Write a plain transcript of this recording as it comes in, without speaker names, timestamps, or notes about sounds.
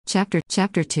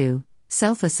Chapter 2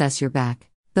 Self-assess your back.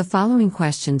 The following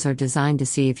questions are designed to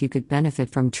see if you could benefit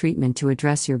from treatment to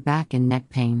address your back and neck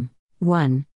pain.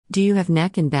 1. Do you have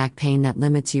neck and back pain that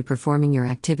limits you performing your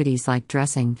activities like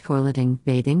dressing, toileting,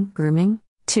 bathing, grooming?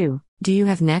 2. Do you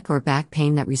have neck or back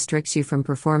pain that restricts you from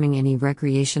performing any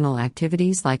recreational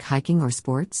activities like hiking or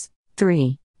sports?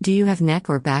 3. Do you have neck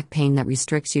or back pain that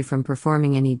restricts you from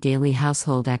performing any daily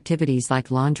household activities like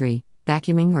laundry,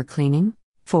 vacuuming, or cleaning?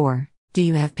 4. Do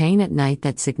you have pain at night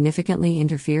that significantly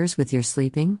interferes with your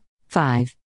sleeping?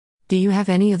 5. Do you have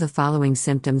any of the following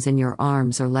symptoms in your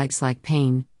arms or legs like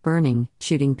pain, burning,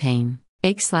 shooting pain,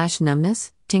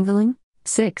 ache/numbness, tingling?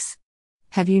 6.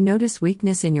 Have you noticed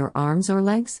weakness in your arms or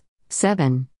legs?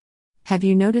 7. Have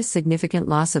you noticed significant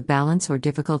loss of balance or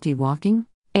difficulty walking?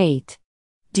 8.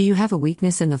 Do you have a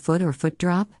weakness in the foot or foot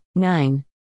drop? 9.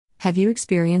 Have you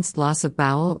experienced loss of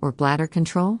bowel or bladder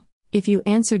control? If you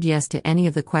answered yes to any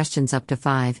of the questions up to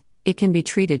 5, it can be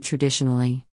treated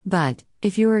traditionally. But,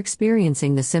 if you are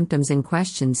experiencing the symptoms in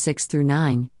questions 6 through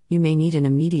 9, you may need an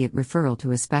immediate referral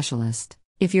to a specialist.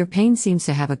 If your pain seems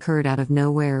to have occurred out of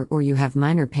nowhere or you have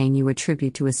minor pain you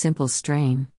attribute to a simple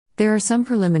strain, there are some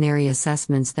preliminary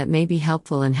assessments that may be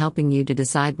helpful in helping you to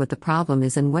decide what the problem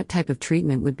is and what type of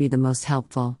treatment would be the most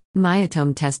helpful.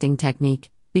 Myotome testing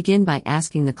technique. Begin by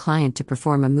asking the client to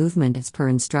perform a movement as per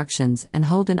instructions and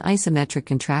hold an isometric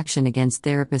contraction against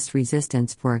therapist's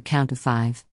resistance for a count of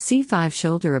 5. C5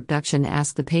 shoulder abduction.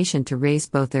 Ask the patient to raise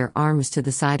both their arms to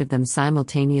the side of them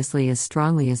simultaneously as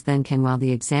strongly as they can while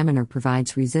the examiner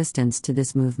provides resistance to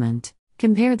this movement.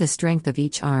 Compare the strength of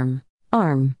each arm.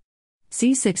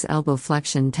 C6 elbow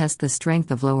flexion. Test the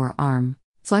strength of lower arm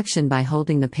flexion by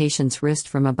holding the patient's wrist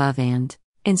from above and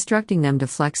instructing them to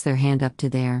flex their hand up to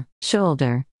their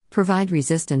shoulder. Provide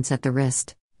resistance at the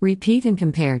wrist. Repeat and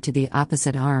compare to the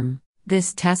opposite arm.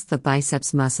 This tests the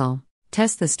biceps muscle.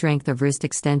 Test the strength of wrist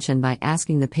extension by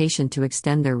asking the patient to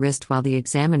extend their wrist while the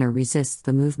examiner resists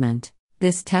the movement.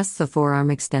 This tests the forearm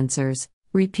extensors.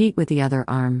 Repeat with the other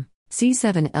arm.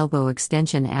 C7 elbow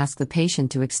extension. Ask the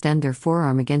patient to extend their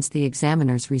forearm against the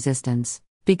examiner's resistance.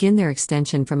 Begin their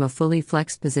extension from a fully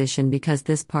flexed position because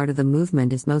this part of the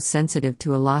movement is most sensitive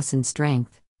to a loss in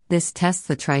strength. This tests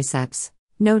the triceps.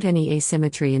 Note any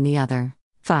asymmetry in the other.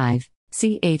 5.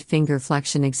 C8 finger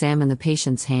flexion. Examine the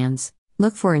patient's hands.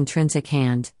 Look for intrinsic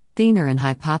hand, thenar and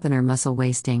hypothenar muscle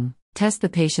wasting. Test the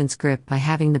patient's grip by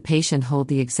having the patient hold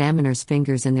the examiner's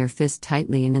fingers in their fist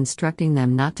tightly and instructing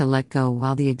them not to let go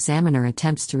while the examiner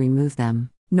attempts to remove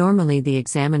them. Normally the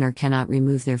examiner cannot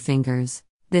remove their fingers.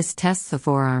 This tests the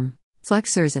forearm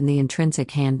flexors and the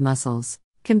intrinsic hand muscles.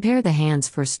 Compare the hands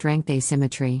for strength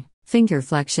asymmetry. Finger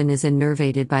flexion is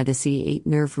innervated by the C8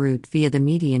 nerve root via the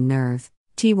median nerve.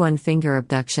 T1 finger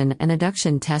abduction and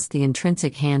adduction. Test the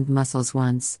intrinsic hand muscles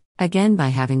once, again by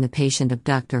having the patient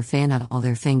abduct or fan out all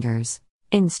their fingers.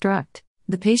 Instruct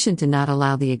the patient to not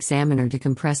allow the examiner to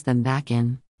compress them back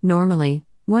in. Normally,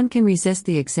 one can resist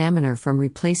the examiner from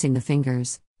replacing the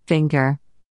fingers. Finger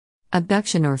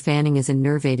abduction or fanning is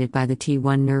innervated by the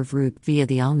T1 nerve root via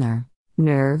the ulnar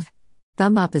nerve.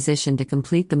 Thumb opposition. To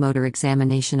complete the motor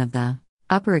examination of the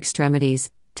upper extremities,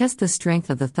 test the strength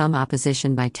of the thumb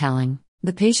opposition by telling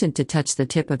the patient to touch the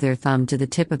tip of their thumb to the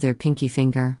tip of their pinky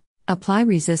finger. Apply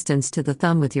resistance to the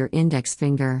thumb with your index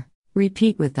finger.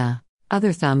 Repeat with the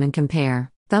other thumb and compare.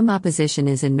 Thumb opposition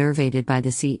is innervated by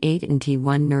the C8 and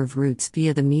T1 nerve roots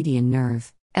via the median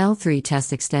nerve. L3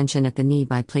 test extension at the knee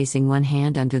by placing one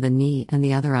hand under the knee and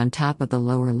the other on top of the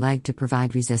lower leg to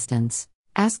provide resistance.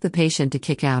 Ask the patient to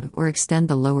kick out or extend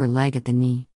the lower leg at the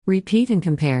knee. Repeat and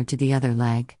compare to the other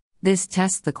leg. This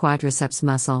tests the quadriceps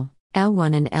muscle.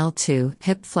 L1 and L2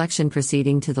 hip flexion.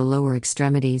 Proceeding to the lower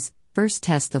extremities. First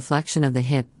test the flexion of the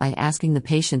hip by asking the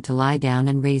patient to lie down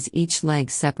and raise each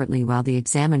leg separately while the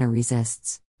examiner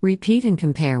resists. Repeat and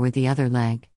compare with the other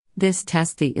leg. This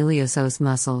tests the iliopsoas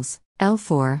muscles.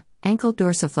 L4, ankle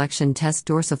dorsiflexion. Test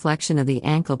dorsiflexion of the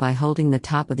ankle by holding the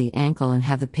top of the ankle and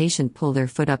have the patient pull their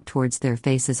foot up towards their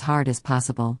face as hard as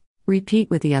possible. Repeat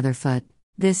with the other foot.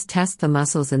 This tests the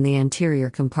muscles in the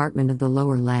anterior compartment of the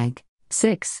lower leg.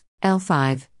 6.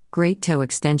 L5, great toe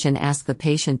extension. Ask the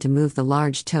patient to move the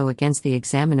large toe against the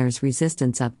examiner's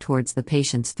resistance up towards the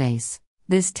patient's face.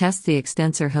 This tests the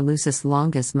extensor hallucis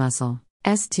longus muscle.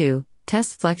 S2,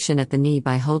 test flexion at the knee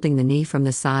by holding the knee from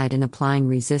the side and applying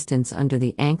resistance under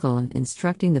the ankle and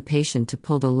instructing the patient to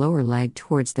pull the lower leg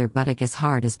towards their buttock as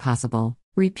hard as possible.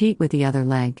 Repeat with the other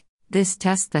leg. This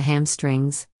tests the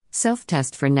hamstrings.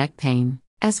 Self-test for neck pain.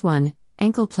 S1,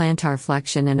 ankle plantar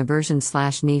flexion and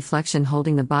eversion/knee flexion.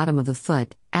 Holding the bottom of the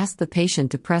foot, ask the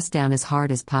patient to press down as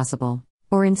hard as possible,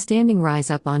 or in standing rise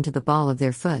up onto the ball of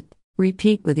their foot.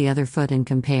 Repeat with the other foot and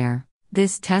compare.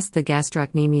 This tests the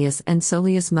gastrocnemius and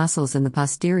soleus muscles in the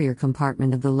posterior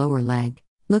compartment of the lower leg.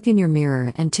 Look in your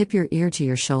mirror and tip your ear to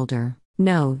your shoulder.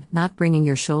 No, not bringing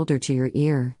your shoulder to your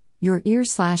ear. Your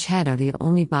ear/head are the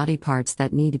only body parts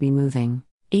that need to be moving.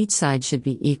 Each side should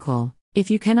be equal.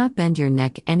 If you cannot bend your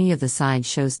neck, any of the sides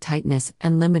shows tightness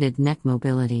and limited neck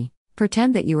mobility.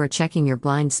 Pretend that you are checking your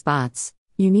blind spots.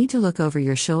 You need to look over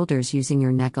your shoulders using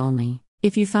your neck only.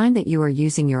 If you find that you are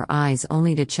using your eyes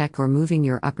only to check or moving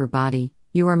your upper body,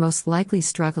 you are most likely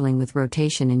struggling with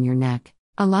rotation in your neck.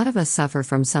 A lot of us suffer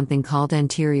from something called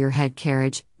anterior head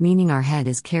carriage, meaning our head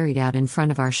is carried out in front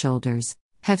of our shoulders.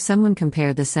 Have someone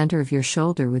compare the center of your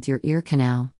shoulder with your ear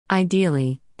canal.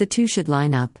 Ideally, the two should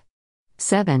line up.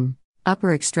 7.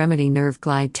 Upper extremity nerve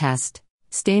glide test.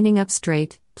 Standing up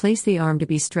straight, place the arm to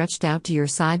be stretched out to your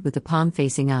side with the palm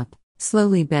facing up.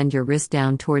 Slowly bend your wrist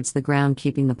down towards the ground,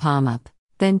 keeping the palm up.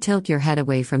 Then tilt your head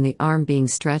away from the arm being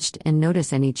stretched and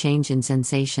notice any change in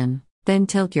sensation. Then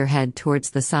tilt your head towards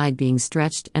the side being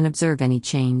stretched and observe any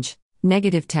change.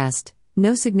 Negative test.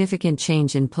 No significant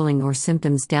change in pulling or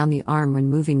symptoms down the arm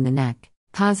when moving the neck.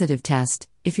 Positive test.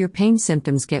 If your pain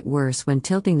symptoms get worse when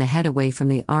tilting the head away from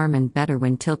the arm and better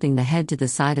when tilting the head to the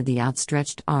side of the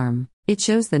outstretched arm, it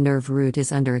shows the nerve root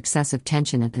is under excessive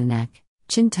tension at the neck.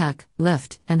 Chin tuck,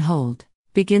 lift, and hold.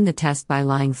 Begin the test by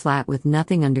lying flat with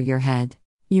nothing under your head.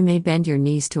 You may bend your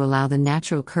knees to allow the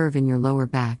natural curve in your lower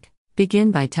back.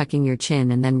 Begin by tucking your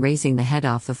chin and then raising the head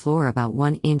off the floor about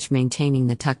 1 inch, maintaining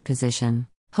the tucked position.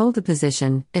 Hold the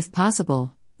position, if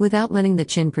possible, without letting the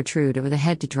chin protrude or the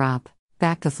head to drop.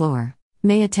 Back the floor.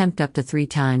 May attempt up to 3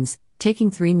 times,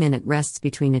 taking 3-minute rests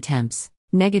between attempts.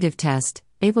 Negative test.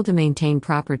 Able to maintain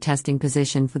proper testing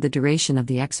position for the duration of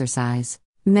the exercise.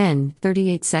 Men,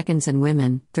 38 seconds and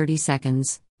women, 30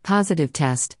 seconds. Positive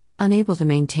test. Unable to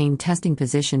maintain testing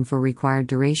position for required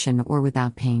duration or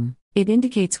without pain. It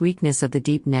indicates weakness of the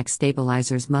deep neck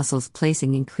stabilizers muscles,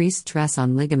 placing increased stress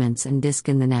on ligaments and disc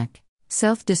in the neck.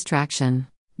 Self-distraction.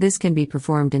 This can be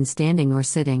performed in standing or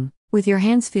sitting. With your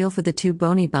hands, feel for the 2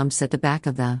 bony bumps at the back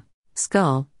of the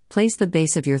skull. Place the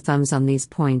base of your thumbs on these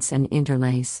points and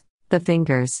interlace the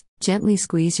fingers. Gently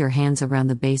squeeze your hands around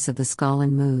the base of the skull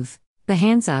and move the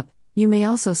hands up. You may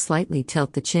also slightly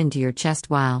tilt the chin to your chest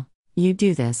while you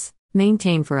do this.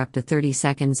 Maintain for up to 30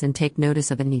 seconds and take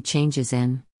notice of any changes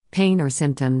in pain or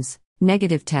symptoms.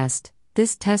 Negative test.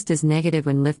 This test is negative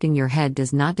when lifting your head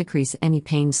does not decrease any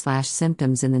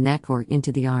pain/symptoms in the neck or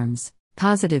into the arms.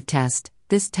 Positive test.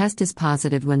 This test is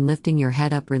positive when lifting your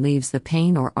head up relieves the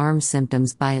pain or arm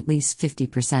symptoms by at least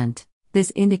 50%.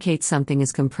 This indicates something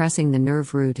is compressing the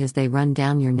nerve root as they run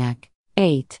down your neck.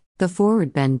 8. The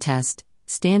forward bend test.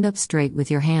 Stand up straight with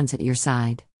your hands at your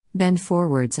side. Bend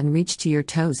forwards and reach to your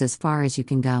toes as far as you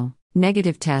can go.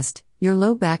 Negative test. Your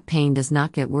low back pain does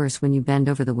not get worse when you bend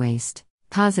over the waist.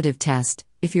 Positive test.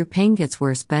 If your pain gets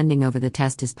worse, bending over the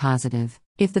test is positive.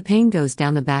 If the pain goes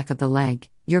down the back of the leg,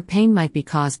 your pain might be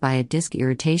caused by a disc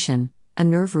irritation, a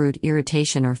nerve root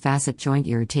irritation, or facet joint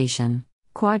irritation.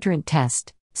 Quadrant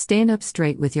test. Stand up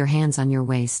straight with your hands on your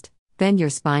waist. Bend your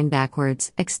spine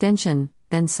backwards, extension,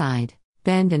 then side.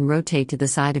 Bend and rotate to the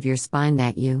side of your spine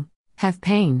that you have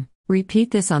pain. Repeat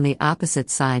this on the opposite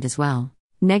side as well.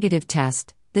 Negative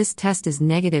test. This test is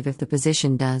negative if the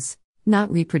position does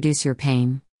not reproduce your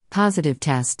pain. Positive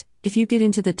test. If you get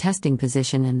into the testing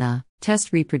position and the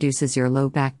test reproduces your low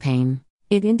back pain,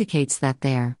 it indicates that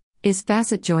there is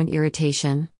facet joint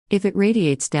irritation. If it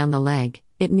radiates down the leg,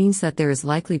 it means that there is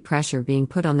likely pressure being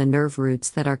put on the nerve roots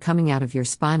that are coming out of your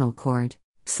spinal cord.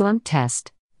 Slump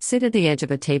test. Sit at the edge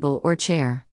of a table or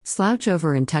chair. Slouch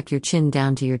over and tuck your chin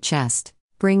down to your chest.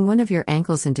 Bring one of your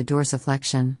ankles into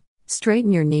dorsiflexion.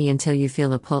 Straighten your knee until you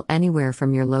feel a pull anywhere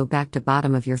from your low back to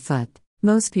bottom of your foot.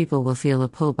 Most people will feel a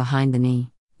pull behind the knee.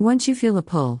 Once you feel a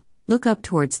pull, look up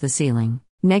towards the ceiling.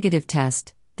 Negative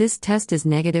test. This test is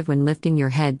negative when lifting your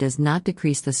head does not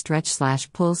decrease the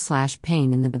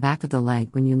stretch/pull/pain in the back of the leg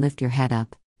when you lift your head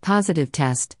up. Positive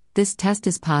test. This test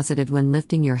is positive when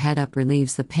lifting your head up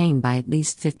relieves the pain by at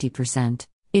least 50%.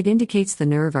 It indicates the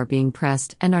nerve are being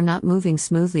pressed and are not moving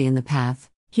smoothly in the path.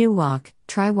 Heel walk.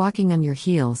 Try walking on your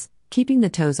heels, keeping the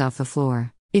toes off the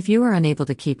floor. If you are unable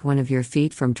to keep one of your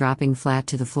feet from dropping flat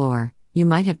to the floor, you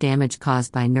might have damage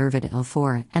caused by nerve at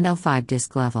L4 and L5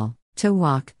 disc level. Toe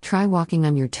walk. Try walking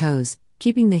on your toes,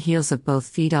 keeping the heels of both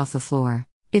feet off the floor.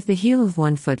 If the heel of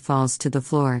one foot falls to the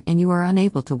floor and you are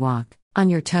unable to walk on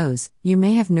your toes, you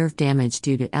may have nerve damage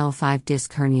due to L5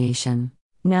 disc herniation.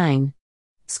 9.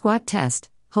 Squat test.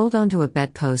 Hold onto a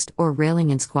bedpost or railing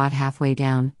and squat halfway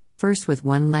down, first with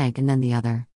one leg and then the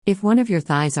other. If one of your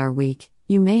thighs are weak,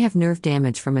 You may have nerve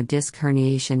damage from a disc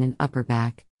herniation in upper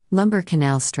back. Lumbar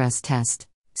canal stress test.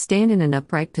 Stand in an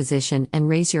upright position and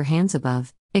raise your hands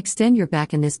above. Extend your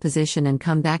back in this position and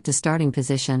come back to starting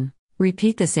position.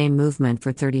 Repeat the same movement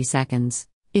for 30 seconds.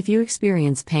 If you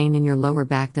experience pain in your lower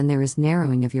back, then there is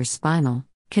narrowing of your spinal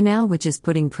canal, which is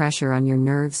putting pressure on your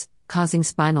nerves, causing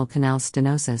spinal canal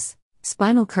stenosis.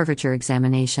 Spinal curvature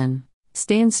examination.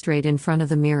 Stand straight in front of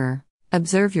the mirror.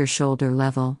 Observe your shoulder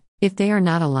level. If they are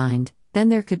not aligned, then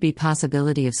there could be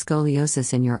possibility of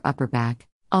scoliosis in your upper back.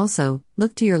 Also,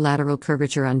 look to your lateral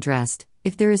curvature undressed,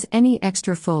 if there is any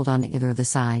extra fold on either of the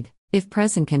side. If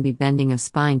present, can be bending of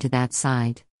spine to that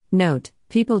side. Note,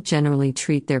 people generally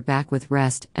treat their back with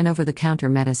rest and over-the-counter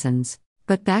medicines.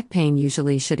 But back pain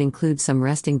usually should include some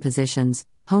resting positions,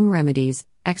 home remedies,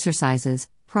 exercises,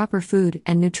 proper food,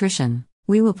 and nutrition.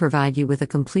 We will provide you with a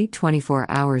complete 24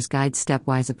 hours guide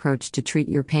stepwise approach to treat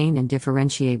your pain and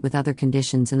differentiate with other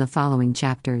conditions in the following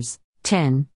chapters.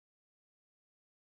 10.